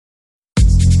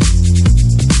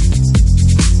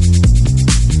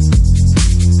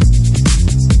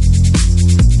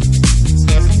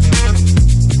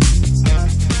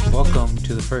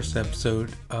first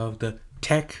episode of the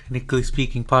Technically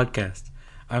Speaking podcast.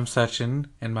 I'm Sachin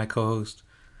and my co-host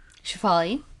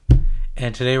Shafali.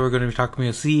 And today we're going to be talking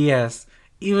about CES,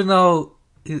 even though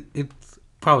it's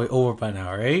probably over by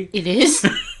now, right? It is.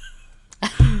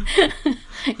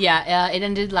 Yeah, it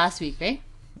ended last week, right?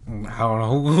 I don't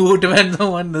know. It depends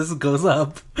on when this goes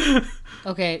up.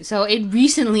 Okay, so it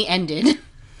recently ended.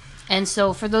 And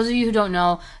so for those of you who don't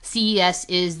know, CES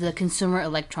is the Consumer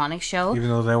Electronics Show. Even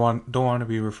though they don't want to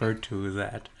be referred to as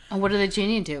that. And what are they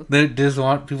changing to? They just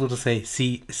want people to say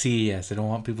CES. They don't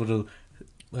want people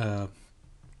to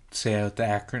say out the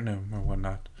acronym or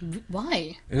whatnot.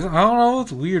 Why? I don't know.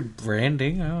 It's weird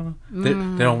branding. I don't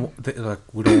know.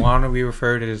 We don't want to be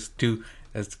referred as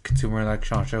Consumer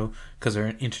Electronics Show because they're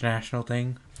an international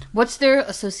thing. What's their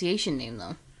association name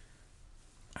though?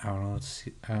 I don't know.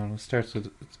 It starts with,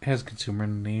 it has consumer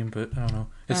in the name, but I don't know.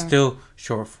 It's still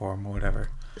short form or whatever.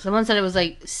 Someone said it was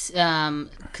like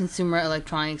Consumer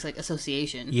Electronics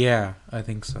Association. Yeah, I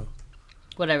think so.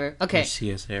 Whatever. Okay. Or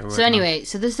CSA. Or so anyway,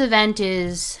 so this event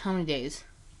is how many days?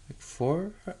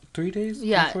 Like 3 days?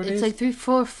 Yeah, 4 it's days? like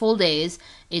 3-4 full days.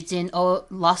 It's in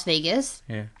Las Vegas.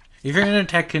 Yeah. If you're in the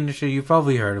tech industry, you've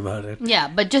probably heard about it. Yeah,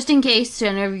 but just in case to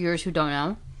any of viewers who don't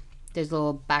know, there's a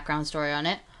little background story on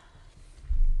it.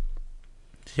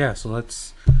 Yeah, so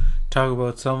let's talk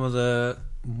about some of the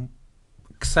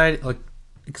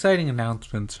exciting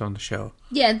announcements from the show.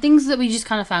 Yeah, things that we just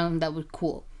kind of found that were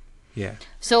cool. Yeah.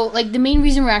 So, the main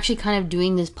reason we're actually kind of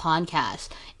doing this podcast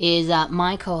is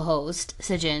my co-host,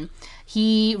 Sijin,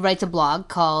 he writes a blog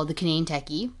called The Canadian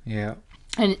Techie. Yeah.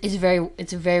 And it's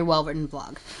a very well-written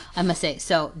blog, I must say.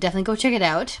 So, definitely go check it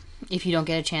out if you don't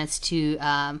get a chance to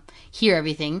hear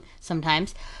everything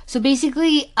sometimes. So,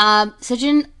 basically,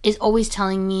 Sijin is always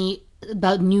telling me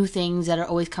about new things that are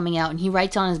always coming out, and he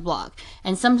writes on his blog.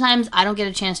 And sometimes I don't get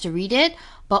a chance to read it,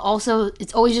 but also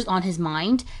it's always just on his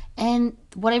mind. And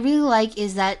what I really like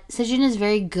is that Sijin is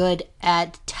very good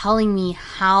at telling me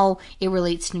how it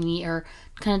relates to me, or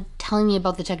kind of telling me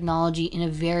about the technology in a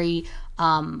very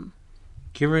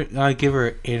Give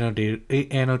her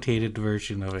annotated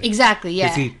version of it. exactly, yeah.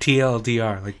 Basically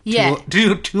TLDR, like Yeah.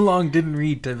 too long didn't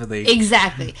read type of thing.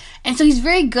 Exactly. And so he's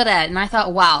very good at it. And I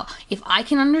thought, wow, if I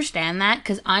can understand that,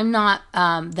 because I'm not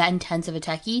that intense of a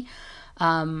techie,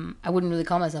 I wouldn't really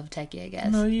call myself a techie, I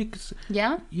guess. No, you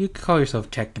could call yourself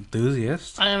tech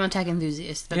enthusiast. I am a tech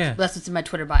enthusiast. Yeah. That's what's in my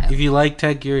Twitter bio. If you like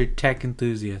tech, you're a tech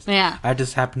enthusiast. Yeah. I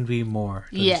just happen to be more.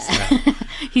 Yeah.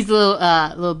 He's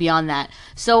a little beyond that.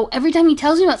 So every time he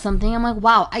tells me about something, I'm like,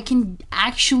 wow, I can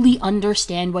actually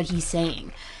understand what he's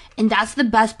saying. And that's the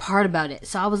best part about it.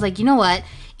 So I was like, you know what?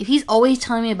 If he's always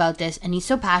telling me about this and he's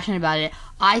so passionate about it,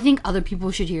 I think other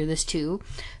people should hear this too.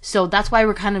 So that's why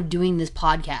we're kind of doing this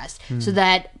podcast. So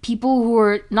that people who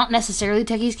are not necessarily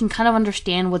techies can kind of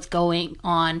understand what's going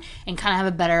on and kind of have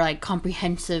a better,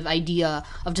 comprehensive idea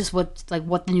of just what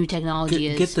the new technology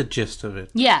is. Get the gist of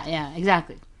it. Yeah,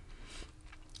 exactly.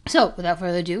 So, without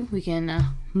further ado, we can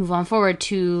move on forward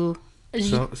to...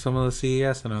 Some of the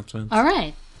CES announcements. All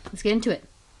right, let's get into it.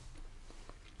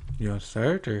 You want to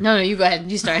start? Or? No, you go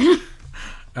ahead. You start. I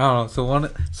don't know.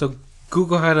 So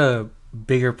Google had a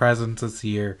bigger presence this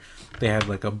year. They had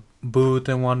a booth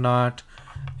and whatnot,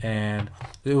 and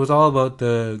it was all about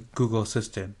the Google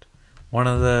Assistant. One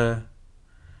of the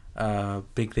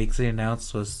big things they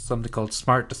announced was something called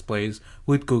Smart Displays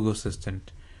with Google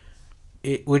Assistant.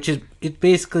 It's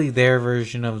basically their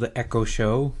version of the Echo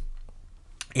Show,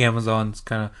 Amazon's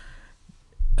kind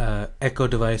of Echo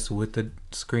device with the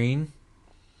screen.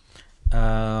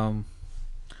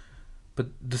 But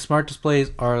the smart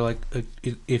displays are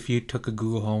if you took a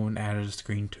Google Home and added a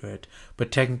screen to it.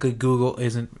 But technically, Google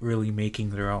isn't really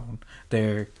making their own.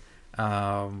 They're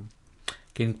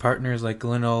getting partners like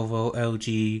Lenovo,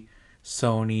 LG,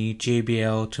 Sony,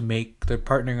 JBL to make. They're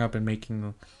partnering up and making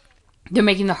them. They're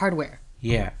making the hardware.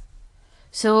 Yeah.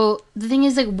 So the thing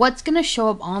is, what's gonna show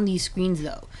up on these screens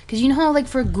though? Because you know how,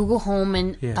 for Google Home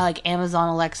and Amazon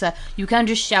Alexa, you kind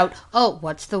of just shout, "Oh,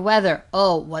 what's the weather?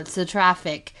 Oh, what's the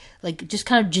traffic?" Just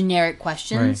kind of generic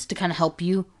questions to kind of help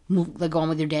you move, go on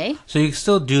with your day. So you can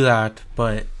still do that,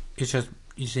 but it's just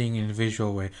you're seeing it in a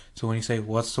visual way. So when you say,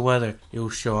 "What's the weather?" it will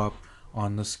show up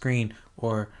on the screen,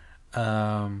 or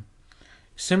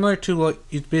similar to what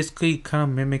it's basically kind of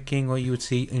mimicking what you would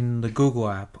see in the Google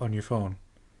app on your phone.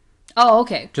 Oh,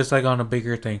 okay. Just on a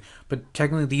bigger thing. But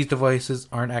technically these devices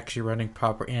aren't actually running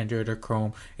proper Android or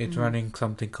Chrome. It's running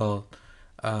something called,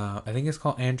 I think it's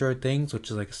called Android Things, which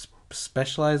is a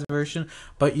specialized version.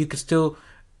 But you could still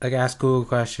like ask Google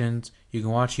questions. You can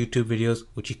watch YouTube videos,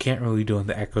 which you can't really do on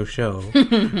the Echo Show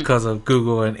because of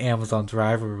Google and Amazon's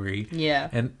rivalry. Yeah.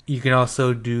 And you can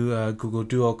also do Google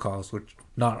Duo calls, which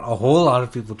not a whole lot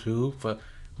of people do, but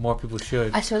more people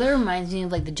should. I swear that reminds me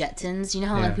of like the Jetsons. You know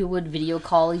how Yeah. like people would video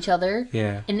call each other?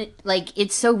 Yeah. And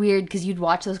it's so weird because you'd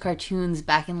watch those cartoons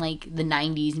back in like the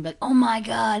 90s and be like, oh my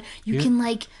god, you Yeah. can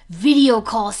like video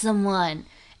call someone.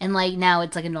 And like now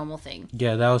it's like a normal thing.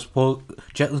 Yeah, that was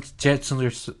Jetsons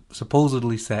are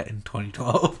supposedly set in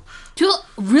 2012.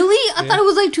 Really? I thought it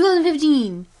was like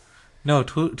 2015. No,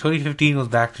 2015 was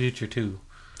Back to the Future 2.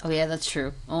 Oh yeah, that's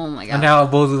true. Oh my god. And now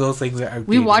both of those things are outdated.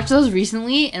 We watched those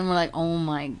recently and we're like, oh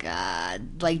my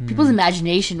god. Like people's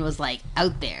imagination was like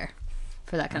out there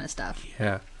for that kind of stuff.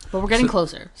 Yeah. But we're getting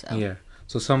closer. So Yeah.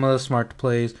 So some of the smart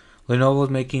plays, Lenovo's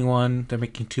making one. They're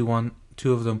making two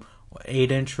of them,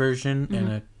 8-inch version and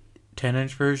a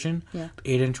 10-inch version. Yeah.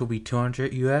 The 8-inch will be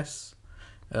 200 US.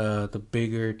 The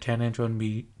bigger 10-inch one will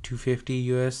be 250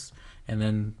 US, and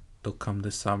then they'll come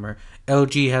this summer.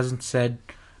 LG hasn't said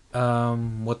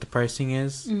what the pricing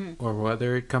is or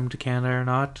whether it come to Canada or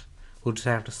not. We'll just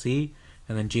have to see.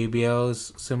 And then JBL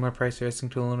is similar price pricing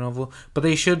to Lenovo, but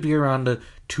they should be around the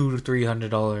 $200 to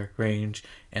 $300 range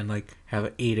and like have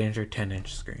an 8-inch or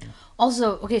 10-inch screen.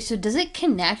 also, okay, so does it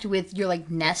connect with your like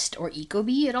Nest or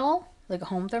Ecobee at all? Like a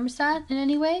home thermostat in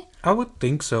any way? I would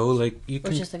think so. Like you Or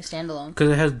can, it's just like standalone? because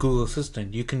it has Google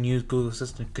Assistant. You can use Google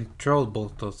Assistant to control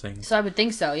both those things. So I would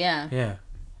think so, yeah. Yeah.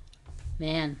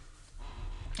 Man.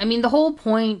 I mean, the whole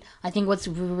point, I think what's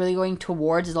really going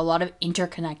towards is a lot of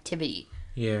interconnectivity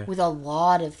Yeah. with a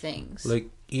lot of things. Like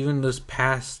even this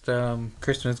past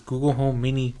Christmas, Google Home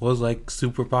Mini was like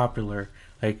super popular.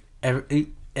 Like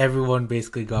everyone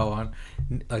basically got one.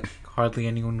 Like hardly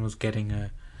anyone was getting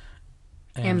a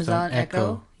Amazon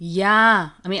Echo. Yeah.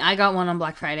 I mean, I got one on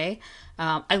Black Friday.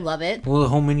 I love it. Well, the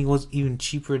Home Mini was even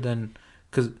cheaper than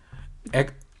because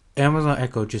Amazon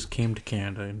Echo just came to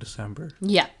Canada in December,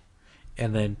 Yeah.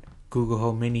 and then Google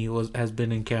Home Mini has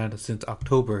been in Canada since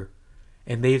October,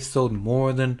 and they've sold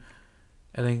more than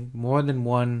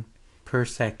one per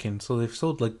second. So they've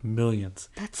sold like millions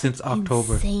since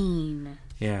October. Insane.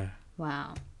 Yeah.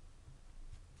 Wow.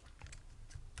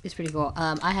 It's pretty cool.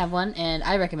 I have one and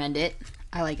I recommend it.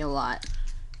 I like it a lot.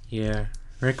 Yeah.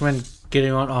 Recommend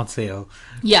getting one on sale.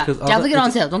 Yeah, 'Cause definitely get it on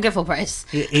it's- sale. Don't get full price.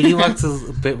 Yeah, $80 is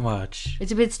a bit much.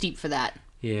 It's a bit steep for that.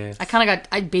 Yeah.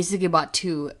 I basically bought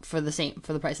two for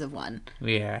the price of one.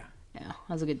 Yeah. Yeah, that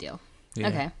was a good deal. Yeah.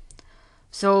 Okay.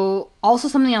 So also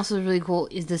something else that's really cool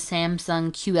is the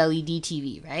Samsung QLED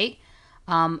TV, right?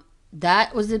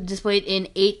 That was displayed in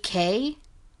 8K.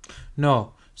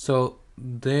 No. So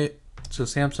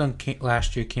Samsung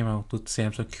last year came out with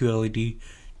Samsung QLED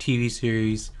TV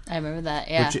series, I remember that.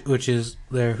 Yeah. which is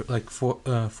their like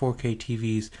 4K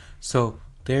TVs. So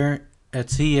they're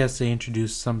at CES they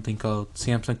introduced something called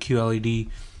Samsung QLED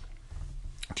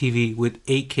TV with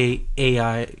 8K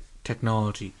AI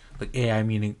technology, like AI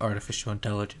meaning artificial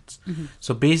intelligence.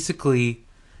 So basically,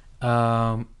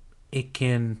 it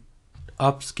can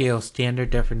upscale standard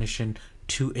definition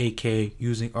to 8K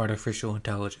using artificial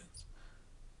intelligence.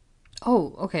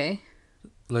 Oh, okay.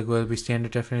 Like whether it be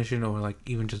standard definition or like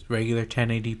even just regular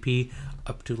 1080p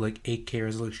up to like 8K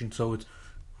resolution, so it's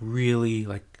really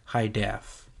like high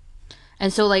def.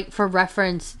 And so, like, for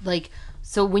reference, like,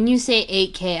 so when you say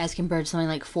 8K as compared to something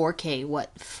like 4K,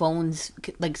 what phones,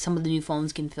 like, some of the new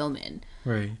phones can film in?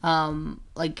 Right.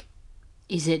 Like,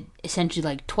 is it essentially,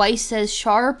 like, twice as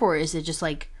sharp, or is it just,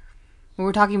 like, when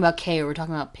we're talking about K, we're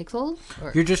talking about pixels?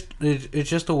 Or? It's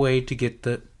just a way to get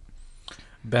the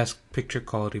best picture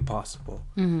quality possible.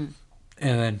 Mm-hmm.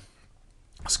 And then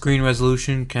screen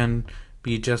resolution can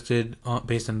be adjusted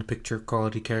based on the picture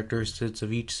quality characteristics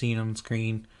of each scene on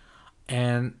screen.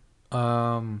 And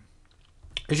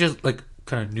it's just like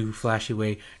kind of new flashy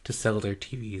way to sell their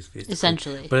TVs, basically.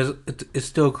 Essentially. But it's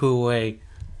still a cool way.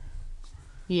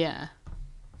 Yeah.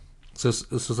 So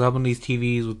some of these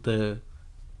TVs with the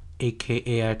 8K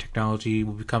AI technology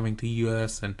will be coming to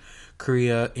US and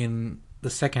Korea in the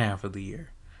second half of the year.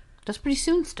 That's pretty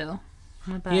soon still.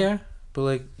 Not bad. Yeah, but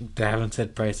like they haven't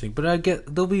said pricing, but I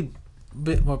get they'll be a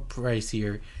bit more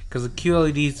pricier because the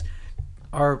QLEDs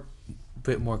are a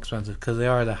bit more expensive because they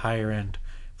are the higher end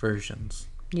versions.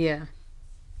 Yeah.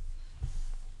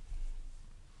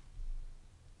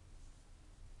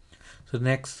 So the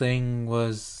next thing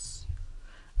was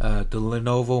the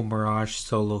Lenovo Mirage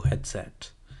Solo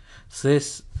headset.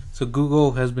 So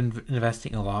Google has been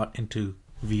investing a lot into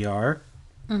VR.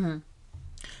 Mm-hmm.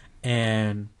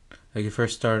 And like it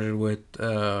first started with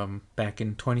back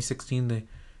in 2016.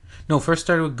 First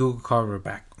started with Google Carver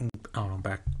back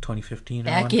 2015 2015 or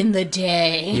Back one. in the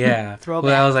day. Yeah. Throwback.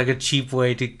 Well, that was like a cheap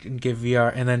way to get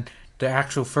VR. And then the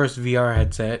actual first VR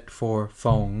headset for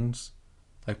phones,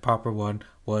 like proper one,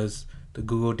 was the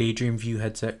Google Daydream View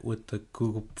headset with the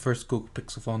first Google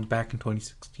Pixel phones back in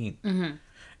 2016. Mm-hmm.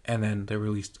 And then they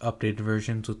released updated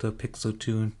versions with the Pixel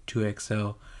 2 and 2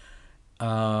 XL.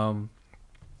 But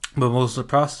most of the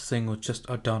processing was just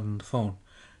done on the phone.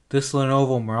 This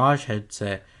Lenovo Mirage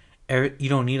headset, you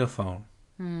don't need a phone.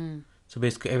 So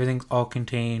basically everything's all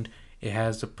contained. It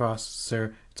has the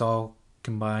processor. It's all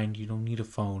combined. You don't need a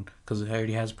phone because it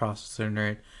already has a processor in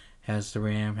it. Has the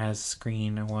RAM, has the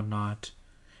screen and whatnot.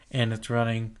 And it's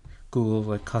running Google's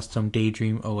like custom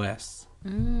Daydream OS.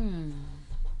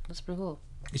 That's pretty cool.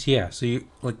 Yeah, so you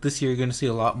like this year you're gonna see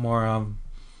a lot more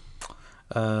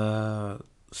standalone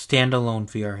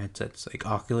VR headsets. Like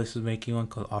Oculus is making one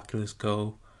called Oculus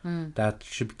Go. That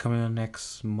should be coming out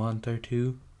next month or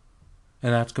two,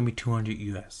 and that's gonna be $200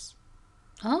 US.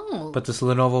 Oh. But this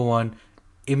Lenovo one,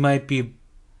 it might be a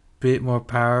bit more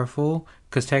powerful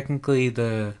because technically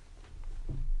the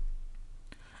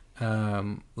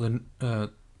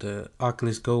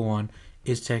Oculus Go one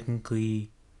is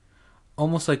technically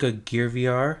almost like a Gear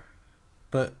VR,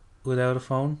 but without a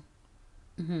phone.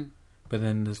 But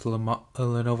then this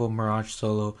Lenovo Mirage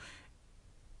Solo,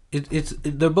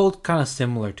 they're both kind of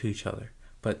similar to each other,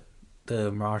 but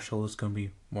the Mirage Solo is going to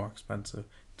be more expensive.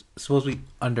 It's supposed to be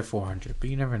under 400, but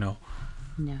you never know.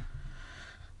 Yeah.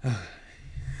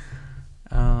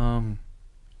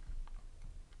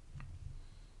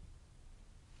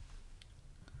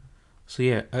 So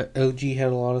yeah, LG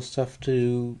had a lot of stuff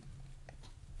to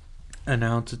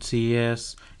announce at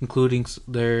CES, including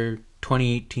their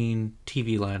 2018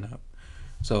 TV lineup.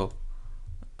 So,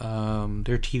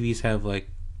 their TVs have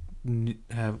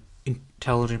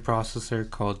intelligent processor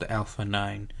called the Alpha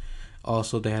 9.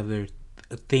 Also, they have their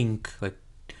Think, like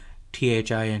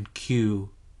THINQ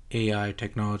AI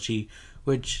technology,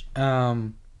 which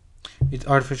it's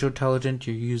artificial intelligence.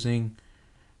 You're using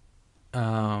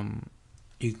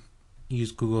you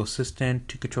use Google Assistant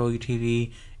to control your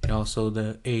TV, and also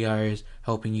the AI is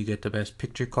helping you get the best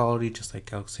picture quality, just like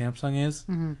how Samsung is.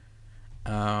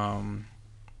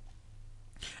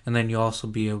 And then you'll also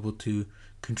be able to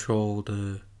control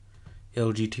the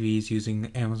LG TVs using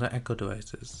Amazon Echo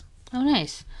devices. Oh,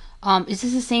 nice. Is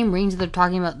this the same range that they're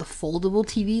talking about the foldable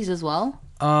TVs as well?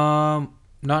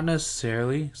 Not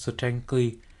necessarily. So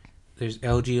technically, there's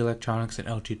LG Electronics and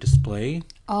LG Display.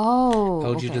 Oh,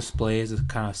 LG okay. Display is a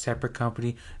kind of separate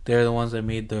company. They're the ones that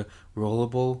made the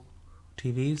rollable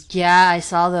TVs. Yeah, I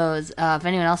saw those. If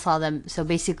anyone else saw them, so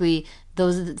basically,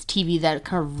 those are the TV that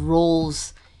kind of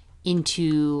rolls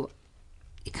into.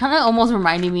 It kind of almost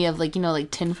reminded me of like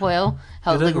tinfoil.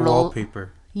 How It's it like roll.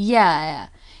 wallpaper. Yeah,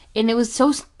 and it was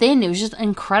so thin. It was just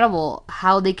incredible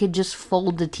how they could just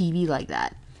fold the TV like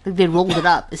that. Like they rolled it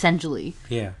up essentially.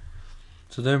 Yeah.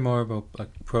 So they're more about like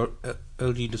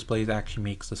LG Displays actually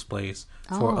makes displays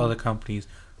for other companies,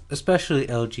 especially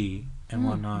LG and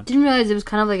whatnot. Didn't realize it was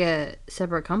kind of like a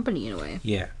separate company in a way.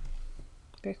 Yeah.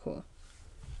 Very cool.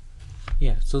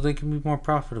 Yeah, so they can be more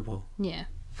profitable. Yeah.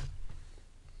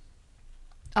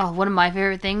 Oh, one of my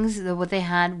favorite things, what they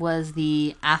had was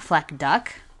the Affleck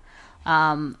duck.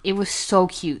 It was so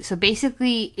cute. So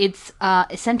basically, it's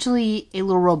essentially a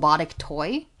little robotic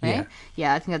toy, right?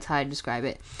 Yeah, I think that's how I describe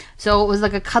it. So it was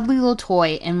like a cuddly little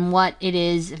toy, and what it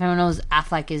is, if anyone knows,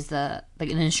 Affleck is an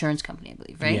insurance company, I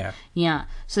believe, right? Yeah. Yeah.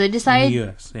 So they decided In the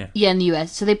US, yeah. Yeah, in the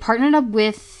US. So they partnered up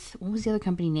with, what was the other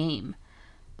company name?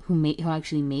 Who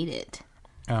actually made it?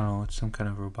 I don't know, it's some kind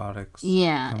of robotics.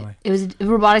 Yeah, company. it was a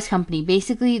robotics company.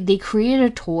 Basically, they created a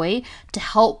toy to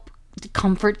help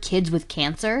comfort kids with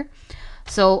cancer.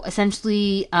 So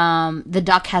essentially, the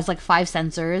duck has like 5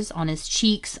 sensors on his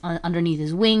cheeks, underneath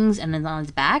his wings, and then on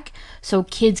his back. So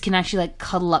kids can actually like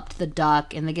cuddle up to the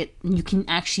duck, and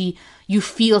you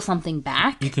feel something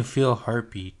back. You can feel a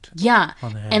heartbeat. Yeah,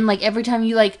 on the head. and like every time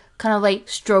you like kind of like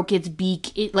stroke its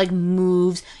beak, it like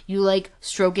moves. You like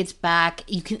stroke its back,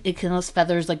 those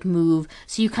feathers like move.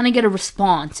 So you kind of get a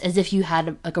response as if you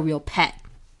had like a real pet,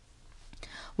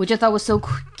 which I thought was so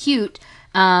cute.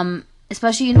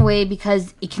 Especially in a way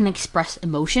because it can express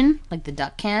emotion like the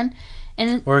duck can,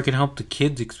 and Or it can help the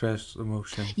kids express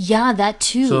emotion. yeah, that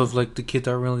too. So if like the kids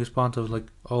aren't really responsive, like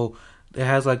it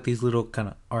has like these little kind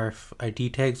of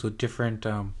RFID tags with different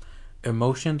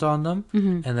emotions on them,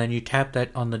 and then you tap that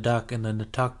on the duck, and then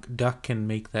the duck can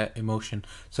make that emotion,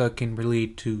 so it can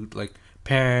relate to like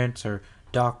parents or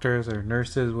doctors or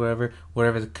nurses, whatever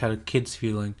the kind of kids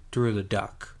feeling through the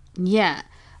duck. Yeah.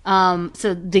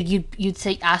 So you'd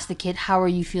say, ask the kid, how are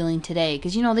you feeling today?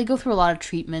 Because they go through a lot of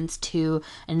treatments too,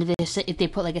 and if they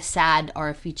put like a sad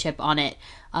RFID chip on it,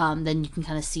 then you can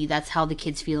kind of see that's how the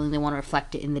kid's feeling. They want to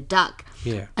reflect it in the duck.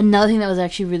 Yeah. Another thing that was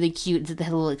actually really cute is that they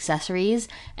had little accessories,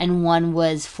 and one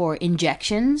was for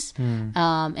injections.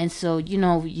 And so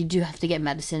you do have to get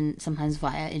medicine sometimes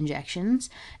via injections,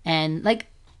 and like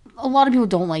a lot of people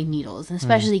don't like needles, and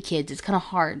especially kids. It's kind of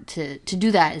hard to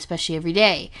do that, especially every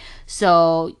day.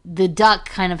 So the duck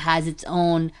kind of has its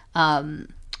own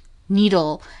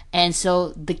needle, and so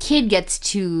the kid gets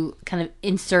to kind of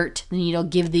insert the needle,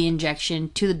 give the injection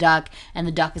to the duck, and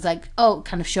the duck is like, oh,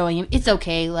 kind of showing him it's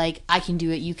okay, like I can do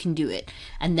it, you can do it,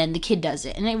 and then the kid does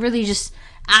it, and it really just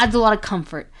adds a lot of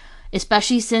comfort.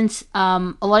 Especially since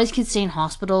a lot of these kids stay in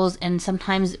hospitals, and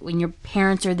sometimes when your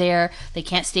parents are there, they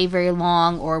can't stay very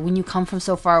long, or when you come from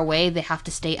so far away, they have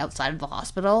to stay outside of the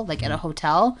hospital, like at a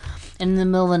hotel. And in the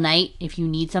middle of the night, if you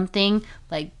need something,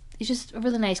 like it's just a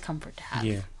really nice comfort to have.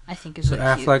 Yeah. I think is really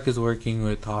Aflac cute. is working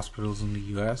with hospitals in the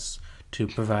U.S. to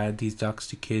provide these ducks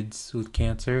to kids with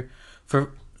cancer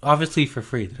obviously for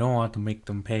free. They don't want to make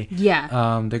them pay. Yeah.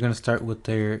 They're going to start with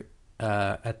their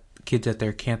kids at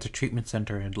their cancer treatment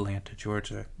center in Atlanta,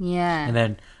 Georgia, Yeah. and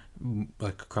then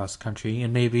like across the country,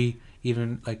 and maybe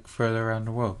even like further around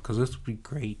the world, because this would be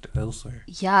great elsewhere.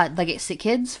 Yeah, like at Sick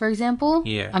Kids, for example.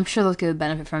 Yeah. I'm sure those kids would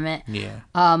benefit from it. Yeah.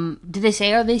 Did they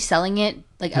say, are they selling it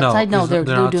like outside? No, they're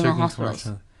not doing it in serving hospitals.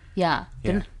 commercially, Yeah.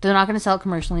 Yeah. They're not going to sell it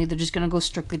commercially. They're just going to go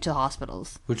strictly to the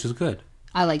hospitals. which is good.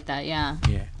 I like that, yeah.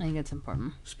 Yeah. I think it's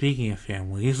important. Speaking of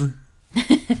families,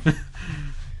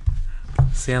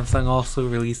 Samsung also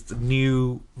released a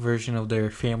new version of their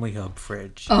Family Hub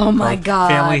fridge. Oh my called God.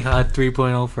 Family Hub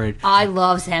 3.0 fridge. I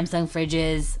love Samsung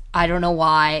fridges. I don't know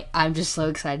why. I'm just so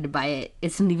excited to buy it.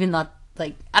 It's even not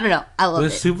like, I don't know. I love But it.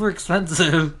 it's super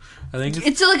expensive. I think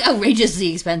It's still like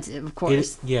outrageously expensive, of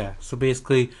course. yeah. So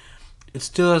basically, it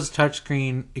still has a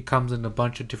touchscreen. It comes in a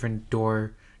bunch of different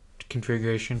door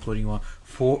configurations. What do you want?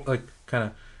 4, like kind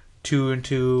of 2 and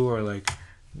 2, or like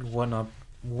 1 up,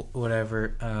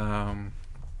 whatever.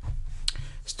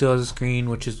 Still has a screen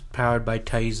which is powered by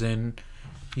Tizen.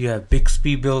 You have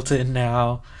Bixby built in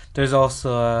now. There's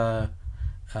also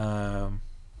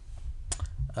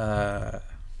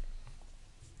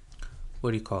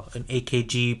what do you call it? An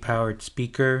AKG powered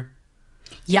speaker.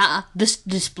 Yeah, this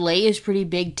display is pretty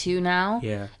big too now.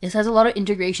 Yeah. It has a lot of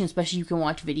integration, especially you can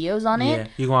watch videos on it. Yeah,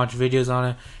 you can watch videos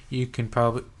on it. You can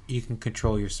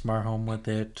control your smart home with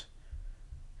it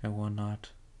and whatnot.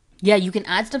 Yeah, you can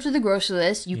add stuff to the grocery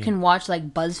list. You can watch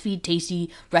like BuzzFeed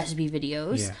tasty recipe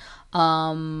videos. Yeah.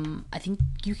 I think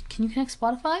you connect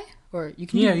Spotify, or you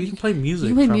can You can play music. you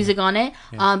can play from music it. on it.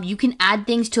 Yeah. You can add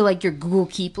things to like your Google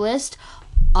Keep list.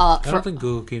 I For don't think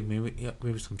Google Keep.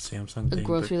 Maybe some Samsung a thing.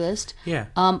 grocery list. Yeah.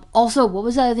 Also, what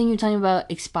was that other thing you were talking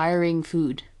about? Expiring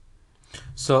food.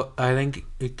 So I think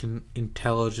it can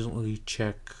intelligently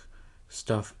check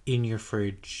stuff in your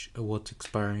fridge, what's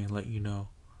expiring, and let you know.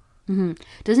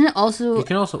 Doesn't it also? You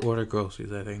can also order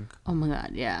groceries, I think. Oh my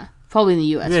god, yeah. Probably in the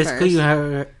U.S. Basically, first. you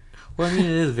have. Well, I mean,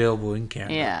 it is available in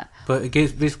Canada. Yeah. But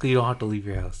basically, you don't have to leave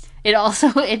your house. It also,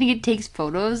 I think it takes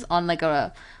photos on like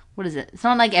what is it? It's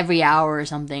not like every hour or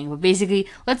something, but basically,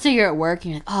 let's say you're at work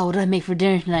and you're like, oh, what did I make for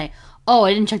dinner tonight? Oh,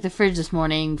 I didn't check the fridge this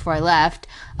morning before I left,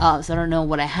 so I don't know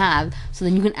what I have. So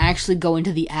then you can actually go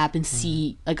into the app and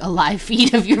see like a live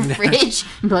feed of your fridge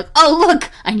and be like, oh, look,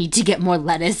 I need to get more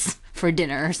lettuce for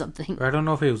dinner or something. Or I don't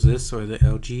know if it was this or the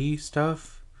LG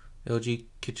stuff, LG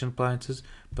kitchen appliances,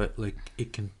 but like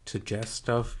it can suggest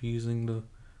stuff using the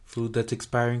food that's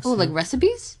expiring Oh, soon. like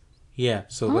recipes? Yeah,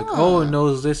 so like, Ah. it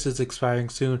knows this is expiring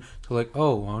soon. So like, why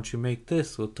don't you make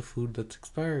this with the food that's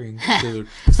expiring soon?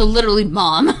 So literally,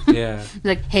 mom, Yeah,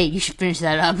 like, hey, you should finish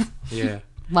that up yeah.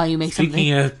 while you make something.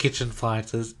 Speaking of kitchen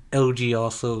appliances, LG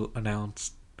also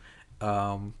announced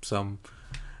some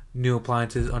new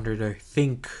appliances under their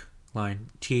Think line,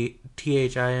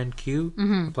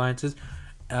 THINQ appliances.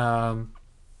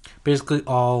 Basically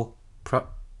all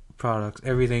products,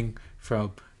 everything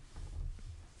from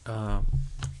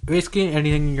basically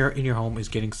anything in your home is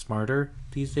getting smarter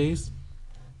these days,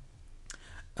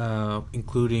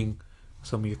 including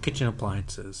some of your kitchen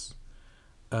appliances.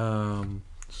 So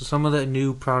some of the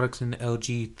new products in the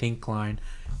LG Think line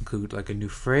include like a new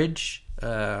fridge,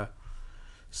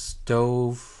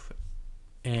 stove,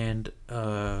 and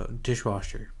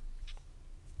dishwasher,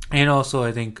 and also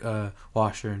I think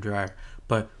washer and dryer.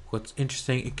 But what's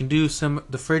interesting, it can do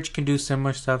the fridge can do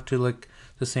similar stuff to like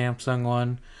the Samsung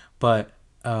one, but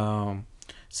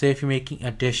say if you're making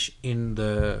a dish in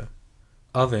the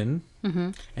oven,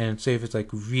 and say if it's like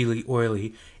really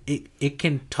oily, it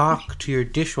can talk to your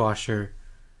dishwasher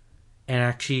and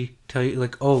actually tell you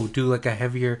like, oh, do like a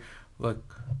heavier like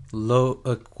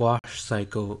wash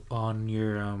cycle on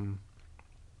your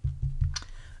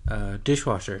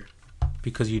dishwasher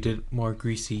because you did more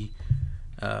greasy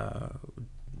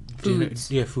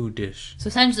Foods. food dish. So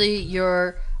essentially,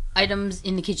 your items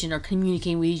in the kitchen are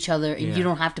communicating with each other, and you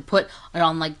don't have to put it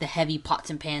on like the heavy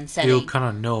pots and pans setting. You'll kind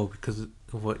of know because of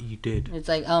what you did. It's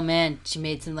like, oh man, she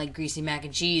made some like greasy mac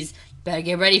and cheese. You better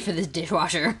get ready for this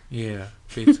dishwasher. Yeah,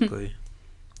 basically.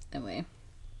 That way.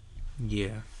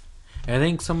 Yeah, I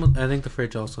think the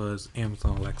fridge also has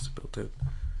Amazon Alexa built in.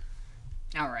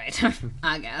 All right,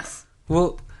 I guess.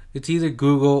 Well, it's either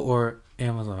Google or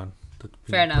Amazon.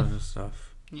 Fair enough. Stuff.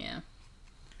 Yeah.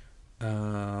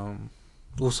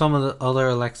 Well, some of the other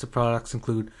Alexa products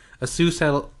include ASUS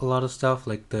had a lot of stuff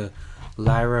like the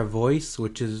Lyra Voice,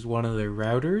 which is one of their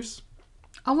routers.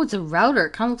 Oh, it's a router.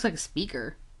 It kind of looks like a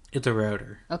speaker. It's a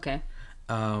router. Okay.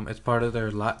 It's part of their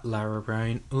Lyra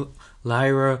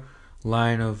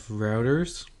line of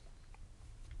routers.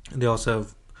 They also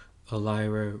have a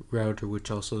Lyra router, which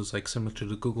also is like similar to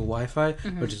the Google Wi-Fi,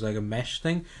 which is like a mesh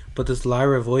thing. But this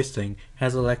Lyra Voice thing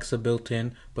has Alexa built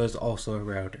in, but it's also a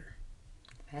router.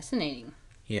 Fascinating.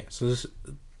 Yeah. So this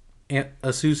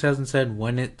ASUS hasn't said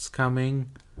when it's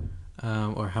coming,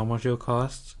 or how much it'll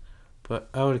cost, but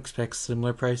I would expect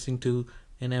similar pricing to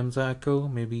an Amazon Echo,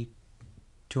 maybe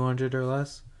 $200 or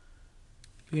less.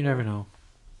 You never know.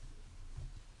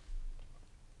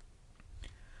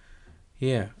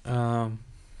 Yeah.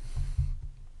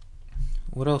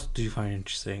 What else did you find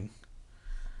interesting?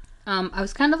 I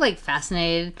was kind of like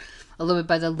fascinated a little bit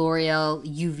by the L'Oreal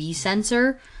UV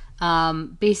sensor.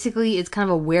 Basically, it's kind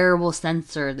of a wearable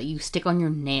sensor that you stick on your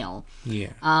nail.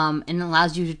 Yeah. And it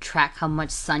allows you to track how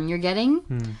much sun you're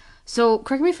getting. So,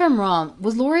 correct me if I'm wrong.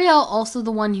 Was L'Oreal also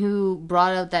the one who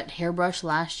brought out that hairbrush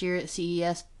last year at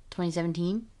CES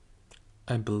 2017?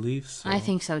 I believe so. I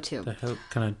think so too. That help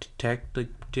kind of detect like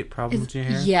problems in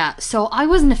your hair. Yeah. So I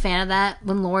wasn't a fan of that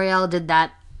when L'Oreal did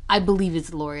that. I believe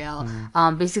it's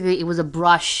L'Oreal. Basically, it was a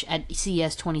brush at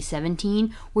CES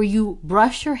 2017 where you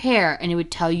brush your hair and it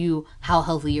would tell you how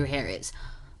healthy your hair is.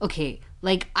 Okay,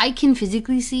 like I can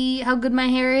physically see how good my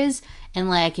hair is and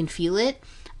like I can feel it.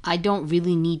 I don't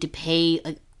really need to pay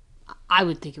like I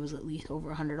would think it was at least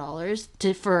over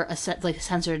 $100 for a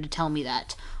sensor to tell me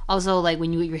that. Also, like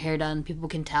when you get your hair done, people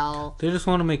can tell. They just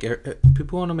want to make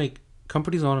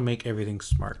companies want to make everything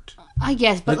smart. I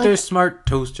guess, but like there's smart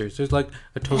toasters. There's like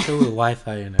a toaster with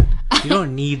Wi-Fi in it. You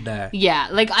don't need that. Yeah,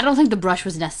 like I don't think the brush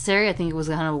was necessary. I think it was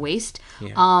kind of a waste.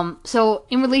 Yeah. So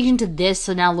in relation to this,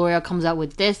 so now L'Oreal comes out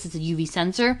with this. It's a UV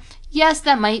sensor. Yes,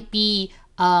 that might be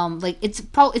like it's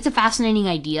a fascinating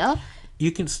idea.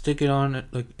 You can stick it on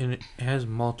like, and it has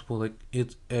multiple like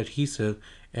it's adhesive,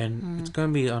 and it's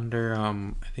gonna be under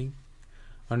I think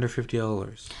under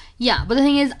 $50. Yeah, but the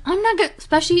thing is, I'm not gonna,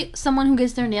 especially someone who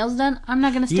gets their nails done. I'm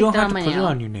not gonna stick that on my nail. You don't have to put it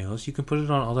on your nails. You can put it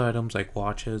on other items like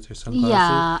watches or sunglasses.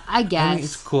 Yeah, I guess. I mean,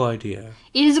 it's a cool idea.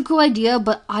 It is a cool idea,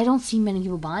 but I don't see many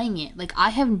people buying it. Like,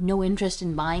 I have no interest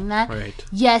in buying that. Right.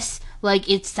 Yes, like,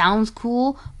 it sounds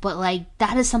cool, but, like,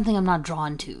 that is something I'm not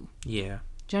drawn to. Yeah.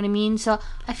 Do you know what I mean? So,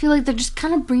 I feel like they're just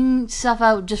kind of bringing stuff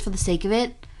out just for the sake of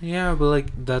it. Yeah, but,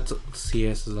 like, that's what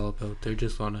CS is all about. They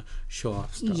just want to show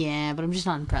off stuff. Yeah, but I'm just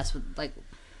not impressed with, like,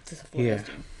 the stuff L'Oreal's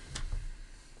doing.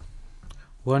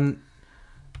 One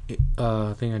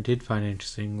thing I did find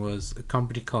interesting was a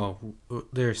company called,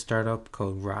 they're a startup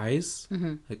called Rise,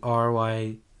 like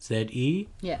RYZE.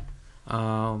 Yeah.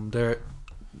 They're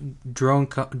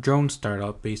drone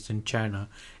startup based in China,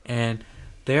 and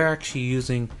they're actually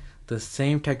using the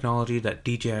same technology that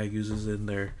DJI uses in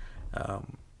their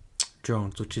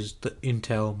drones, which is the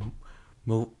Intel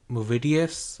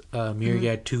Movidius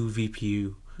Myriad 2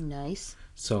 VPU. Nice.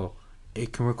 So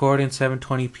it can record in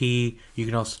 720p. You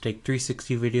can also take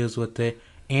 360 videos with it,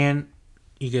 and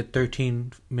you get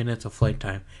 13 minutes of flight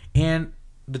time. And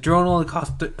the drone only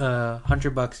costs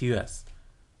 $100 US.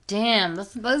 Damn,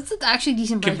 that's actually a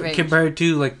decent price range. Compared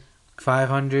to like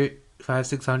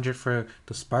 $600 for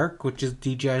the Spark, which is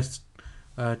DJI's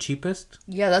cheapest.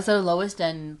 Yeah, that's their lowest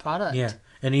end product. Yeah,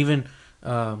 and even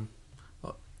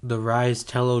the Rise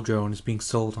Tello drone is being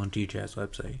sold on DJI's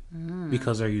website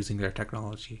because they're using their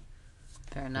technology.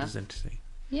 Fair enough. Which is interesting.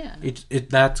 Yeah.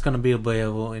 That's going to be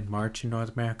available in March in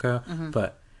North America,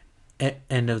 but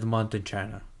end of the month in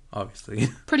China, obviously.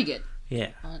 Pretty good. Yeah.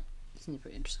 Seems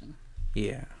pretty interesting.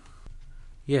 Yeah.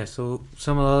 Yeah, so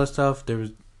some of the other stuff, there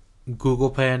was Google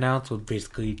Pay announced was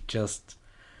basically just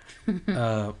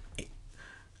Google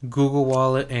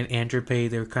Wallet and Android Pay.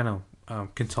 They were kind of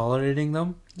consolidating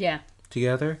them Yeah.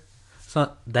 together. It's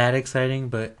not that exciting,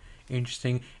 but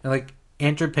interesting. And like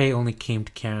Android Pay only came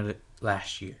to Canada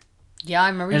last year. Yeah, I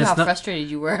remember And how it's not- frustrated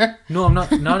you were. No, I'm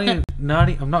not.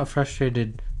 I'm not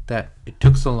frustrated that it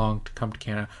took so long to come to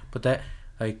Canada, but that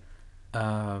like,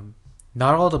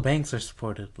 not all the banks are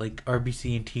supported, like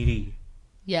RBC and TD,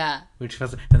 Yeah.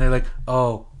 and they're like,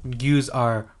 oh, use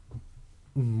our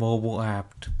mobile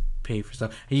app to pay for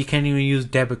stuff, and you can't even use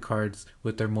debit cards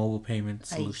with their mobile payment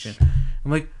solution.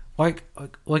 I'm like,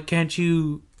 why can't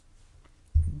you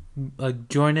like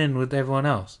join in with everyone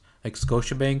else? Like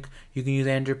Scotiabank, you can use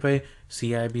Android Pay.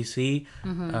 CIBC,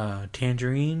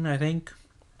 Tangerine, I think.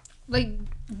 Like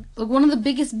one of the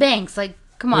biggest banks. Like,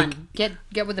 come on,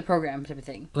 get with the program type of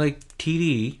thing. Like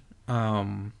TD,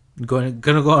 gonna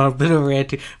go on a bit of a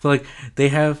rant, but like they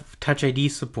have Touch ID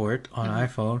support on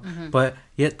iPhone, but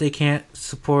yet they can't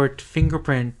support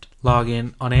fingerprint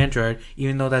login on Android,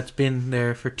 even though that's been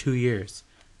there for 2 years.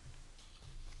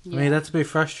 Yeah. I mean, that's a bit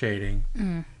frustrating.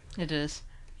 It is.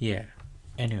 Yeah.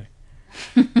 Anyway.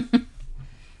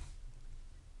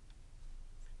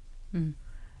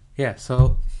 Yeah,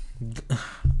 so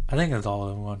I think that's all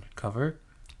I want to cover.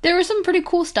 There was some pretty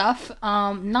cool stuff.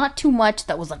 Not too much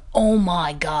that was like, oh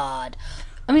my god.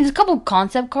 I mean, there's a couple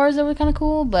concept cars that were kind of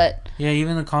cool, but Yeah,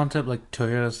 even the concept like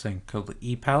Toyota's thing called the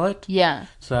e-Palette. yeah.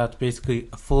 So that's basically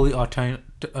a fully automated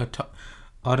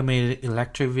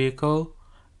electric vehicle.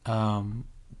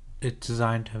 It's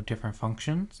designed to have different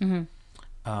functions,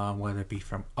 whether it be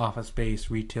from office space,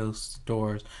 retail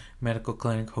stores, medical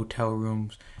clinic, hotel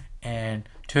rooms. And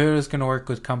Toyota's going to work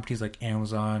with companies like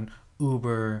Amazon,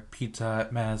 Uber, Pizza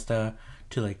Hut, Mazda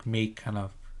to like make kind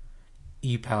of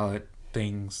e-Palette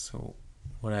things, so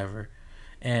whatever.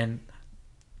 And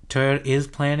Toyota is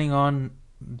planning on,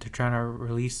 they're trying to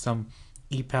release some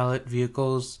e-Palette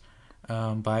vehicles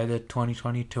by the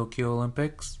 2020 Tokyo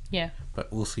Olympics. Yeah.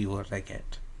 But we'll see what they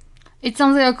get. It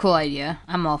sounds like a cool idea.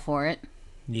 I'm all for it.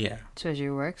 Yeah.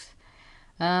 Treasury Works.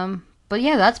 But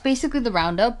yeah, that's basically the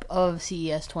roundup of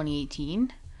CES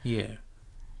 2018. Yeah.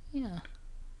 Yeah.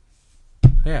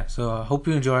 Yeah, so I hope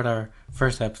you enjoyed our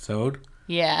first episode.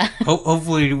 Yeah.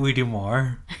 Hopefully we do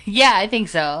more. Yeah, I think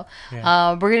so.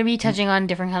 Yeah. We're going to be touching on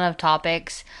different kind of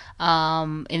topics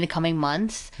in the coming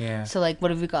months. Yeah. So, like,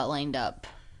 what have we got lined up?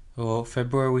 Well,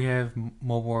 February we have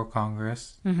Mobile World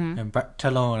Congress in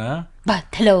Barcelona.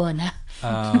 Barcelona.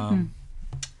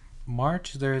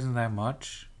 March, there isn't that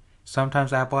much.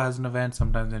 Sometimes Apple has an event,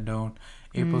 sometimes they don't.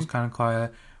 April's kind of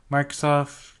quiet.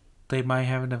 Microsoft, they might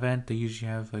have an event. They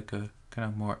usually have like a kind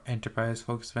of more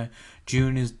enterprise-focused event.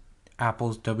 June is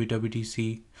Apple's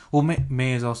WWDC. Well,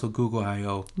 May is also Google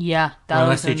I/O. Yeah, that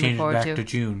Unless was they change it back to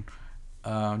June.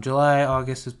 July,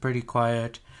 August is pretty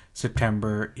quiet.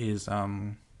 September is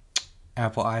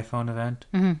Apple iPhone event.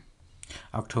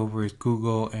 October is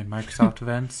Google and Microsoft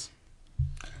events.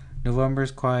 November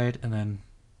is quiet, and then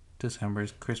December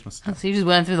is Christmas stuff. So you just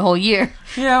went through the whole year.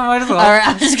 Yeah, might as well. Alright,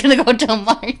 I'm just gonna go till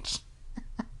March.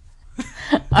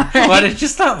 Why did you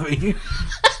stop me?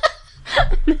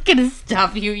 I'm not gonna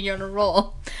stop you. You're on a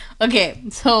roll. Okay,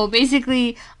 so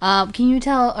basically, can you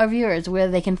tell our viewers where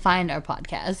they can find our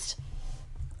podcast?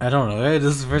 I don't know. Hey,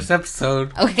 this is the first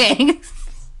episode. Okay.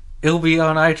 It'll be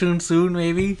on iTunes soon,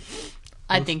 maybe.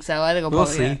 I think so. I think We'll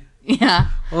probably see. Yeah.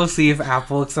 We'll see if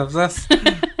Apple accepts us.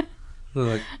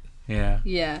 Look, yeah.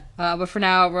 Yeah. But for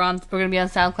now, we're gonna be on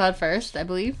SoundCloud first, I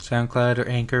believe. SoundCloud or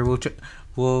Anchor.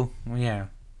 Yeah.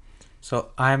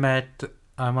 So I'm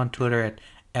on Twitter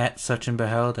at Sachin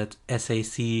Bahal. That's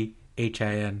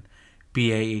SACHINBAHAO.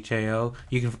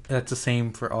 That's the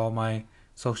same for all my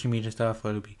social media stuff,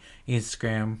 whether it be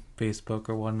Instagram, Facebook,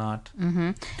 or whatnot.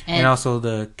 And also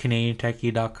the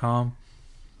CanadianTechie.com.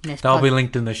 Nice That'll plug. be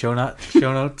linked in the show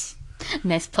notes.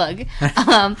 Nice plug.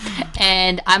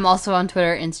 And I'm also on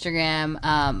Twitter, Instagram.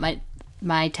 My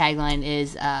tagline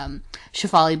is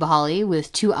Shafali Bahali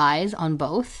with 2 eyes on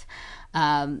both.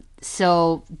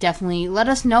 So definitely let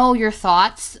us know your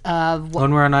thoughts of what.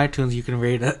 When we're on iTunes, you can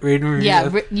rate and review. Yeah,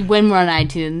 us. when we're on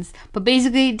iTunes. But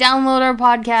basically, download our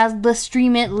podcast,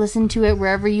 stream it, listen to it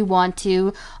wherever you want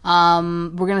to. We're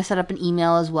going to set up an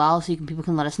email as well so people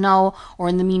can let us know. Or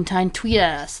in the meantime, tweet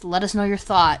at us. Let us know your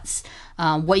thoughts,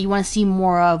 what you want to see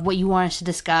more of, what you want us to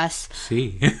discuss.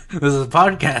 See, this is a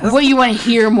podcast. What you want to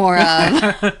hear more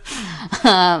of.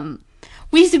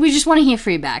 We just want to hear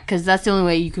feedback because that's the only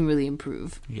way you can really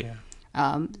improve. Yeah.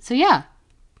 So yeah.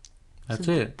 That's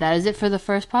it. That is it for the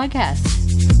first podcast.